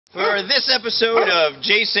For this episode of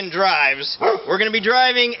Jason Drives, we're going to be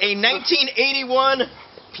driving a 1981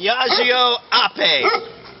 Piaggio Ape,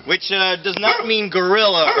 which does not mean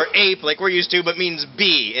gorilla or ape like we're used to, but means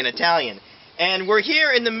bee in Italian. And we're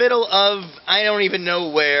here in the middle of, I don't even know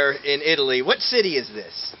where, in Italy. What city is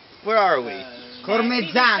this? Where are we?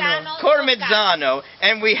 Cormezzano.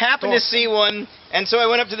 And we happen to see one, and so I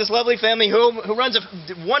went up to this lovely family who runs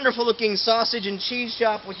a wonderful-looking sausage and cheese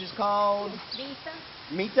shop, which is called...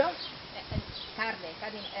 Mita?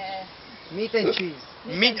 Meat and cheese.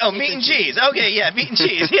 Meat and cheese. Okay, yeah, meat and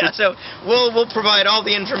cheese. Yeah, so we'll provide all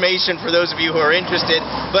the information for those of you who are interested,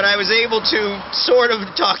 but I was able to sort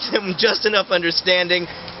of talk to him just enough understanding,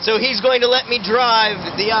 so he's going to let me drive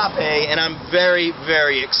the Ape, and I'm very,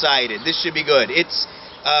 very excited. This should be good. It's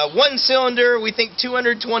one cylinder, we think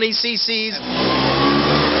 220 cc's.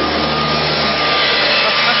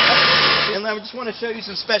 I just want to show you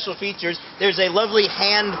some special features. There's a lovely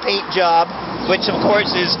hand paint job, which of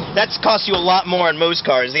course costs you a lot more in most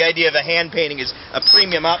cars. The idea of a hand painting is a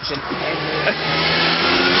premium option.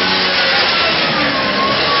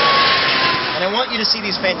 And I want you to see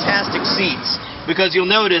these fantastic seats, because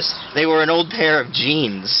you'll notice they were an old pair of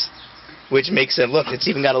jeans, which makes it, look, it's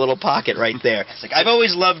even got a little pocket right there. I've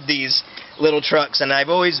always loved these little trucks, and I've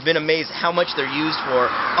always been amazed how much they're used for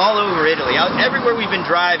all over Italy. Everywhere we've been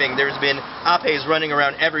driving, there's been Apes running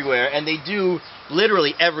around everywhere, and they do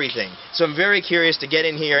literally everything. So I'm very curious to get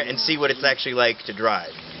in here and see what it's actually like to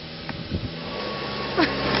drive.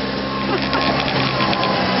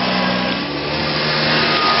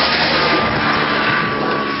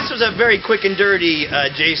 This was a very quick and dirty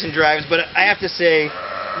Jason Drives, but I have to say,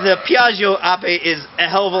 the Piaggio Ape is a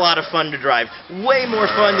hell of a lot of fun to drive. Way more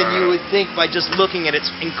fun than you would think by just looking at its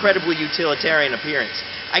incredibly utilitarian appearance.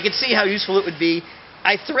 I could see how useful it would be.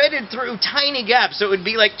 I threaded through tiny gaps, so it would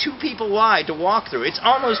be like 2 people wide to walk through. It's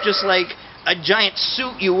almost just like a giant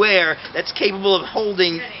suit you wear that's capable of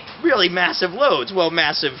holding really massive loads. Well,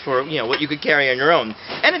 massive for, you know, what you could carry on your own.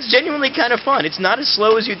 And it's genuinely kind of fun. It's not as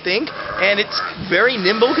slow as you'd think, and it's very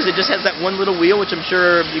nimble because it just has that one little wheel, which I'm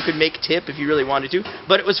sure you could make tip if you really wanted to.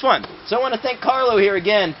 But it was fun. So I want to thank Carlo here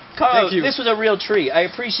again. Carlo, this was a real treat. I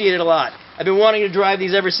appreciate it a lot. I've been wanting to drive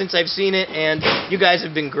these ever since I've seen it, and you guys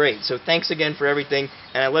have been great. So thanks again for everything,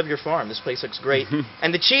 and I love your farm. This place looks great.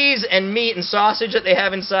 And the cheese and meat and sausage that they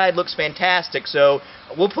have inside looks fantastic, so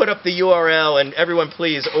we'll put up the URL, and everyone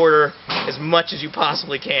please order as much as you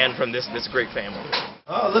possibly can from this great family.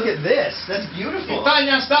 Oh, look at this. That's beautiful.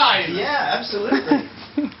 Italian style. Yeah, absolutely.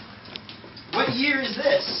 What year is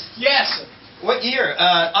this? Yes. What year?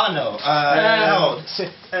 No.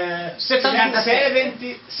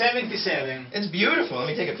 77. It's beautiful. Let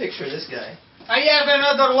me take a picture of this guy. I have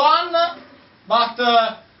another one, but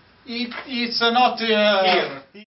it's not here.